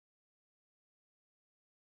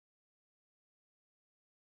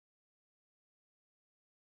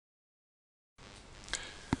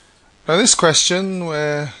Now this question,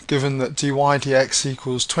 we're given that dy dx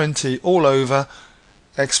equals 20 all over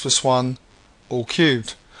x plus 1 all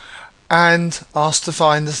cubed, and asked to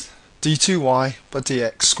find the d2y by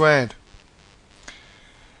dx squared.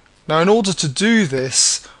 Now in order to do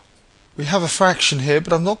this, we have a fraction here,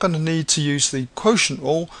 but I'm not going to need to use the quotient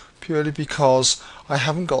rule purely because I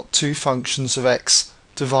haven't got two functions of x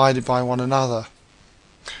divided by one another.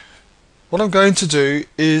 What I'm going to do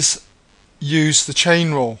is use the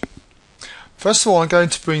chain rule. First of all, I'm going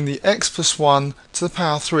to bring the x plus 1 to the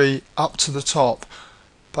power 3 up to the top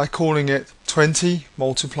by calling it 20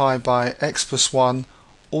 multiplied by x plus 1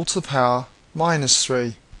 all to the power minus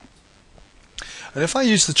 3. And if I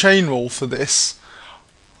use the chain rule for this,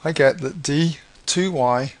 I get that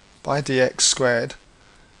d2y by dx squared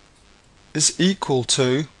is equal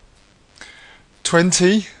to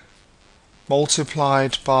 20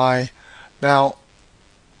 multiplied by, now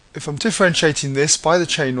if I'm differentiating this by the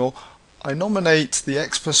chain rule, I nominate the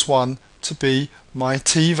x plus 1 to be my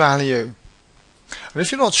t value. And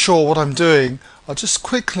if you're not sure what I'm doing, I'll just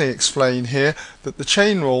quickly explain here that the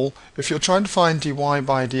chain rule, if you're trying to find dy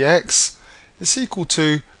by dx, is equal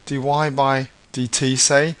to dy by dt,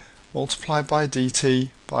 say, multiplied by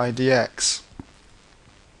dt by dx.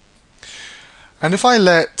 And if I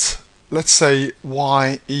let's say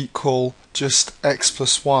y equal just x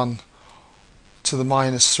plus 1 to the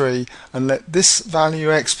minus 3, and let this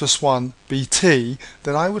value x plus 1 be t,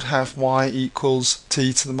 then I would have y equals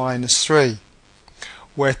t to the minus 3,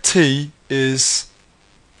 where t is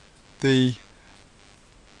the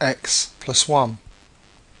x plus 1.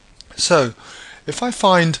 So if I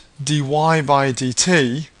find dy by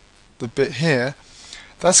dt, the bit here,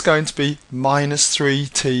 that's going to be minus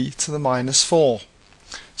 3t to the minus 4.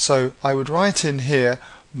 So I would write in here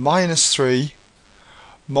minus 3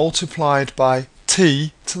 multiplied by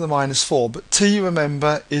t to the minus 4, but t,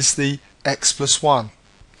 remember, is the x plus 1.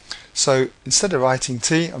 So instead of writing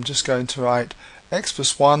t, I'm just going to write x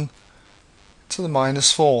plus 1 to the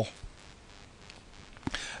minus 4.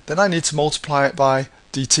 Then I need to multiply it by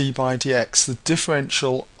dt by dx, the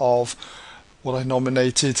differential of what I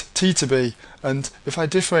nominated t to be, and if I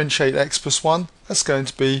differentiate x plus 1, that's going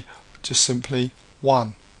to be just simply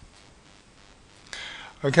 1.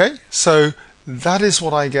 Okay, so that is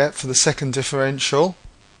what I get for the second differential,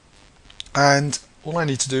 and all I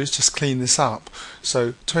need to do is just clean this up.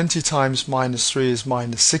 So 20 times minus 3 is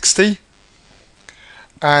minus 60,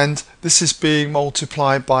 and this is being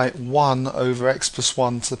multiplied by 1 over x plus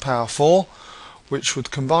 1 to the power 4, which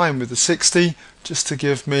would combine with the 60 just to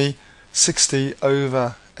give me 60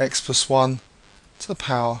 over x plus 1 to the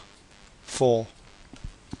power 4.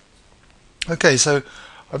 Okay, so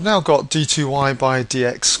I've now got d2y by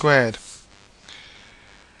dx squared.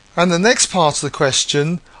 And the next part of the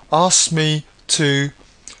question asks me to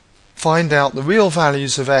find out the real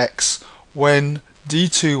values of x when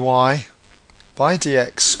d2y by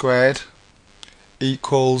dx squared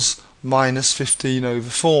equals minus 15 over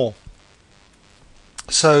 4.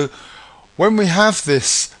 So when we have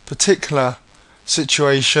this particular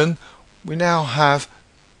situation, we now have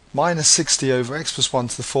minus 60 over x plus 1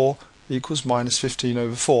 to the 4 equals minus 15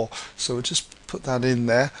 over 4. So we'll just put that in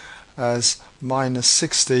there as minus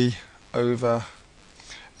 60 over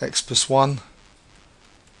x plus 1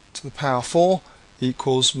 to the power 4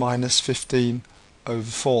 equals minus 15 over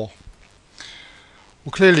 4.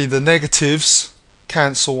 Well, clearly the negatives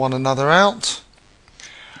cancel one another out,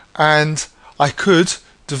 and I could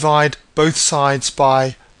divide both sides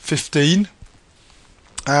by 15,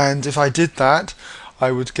 and if I did that,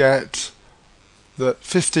 I would get that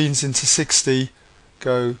 15s into 60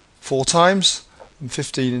 go 4 times, and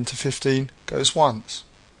 15 into 15 goes once.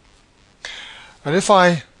 And if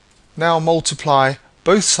I now multiply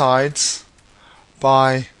both sides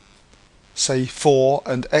by, say, 4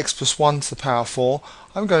 and x plus 1 to the power 4,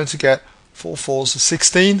 I'm going to get 4 4s are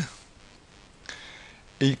 16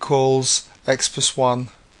 equals x plus 1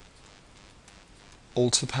 all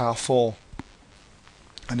to the power 4.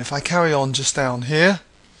 And if I carry on just down here,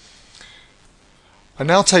 I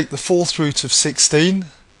now take the 4th root of 16,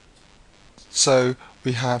 so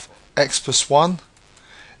we have x plus 1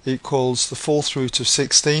 equals the 4th root of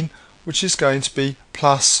 16, which is going to be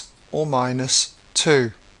plus or minus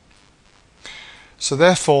 2. So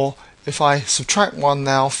therefore, if I subtract 1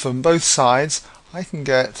 now from both sides, I can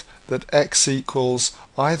get that x equals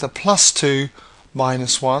either plus 2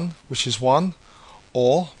 minus 1, which is 1,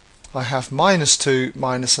 or I have minus 2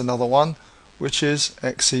 minus another 1, which is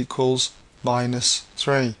x equals minus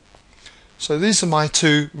 3. So these are my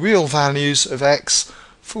two real values of x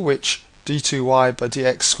for which d2y by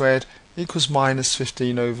dx squared equals minus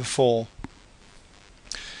 15 over 4.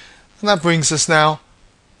 And that brings us now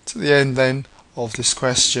to the end then of this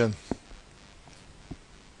question.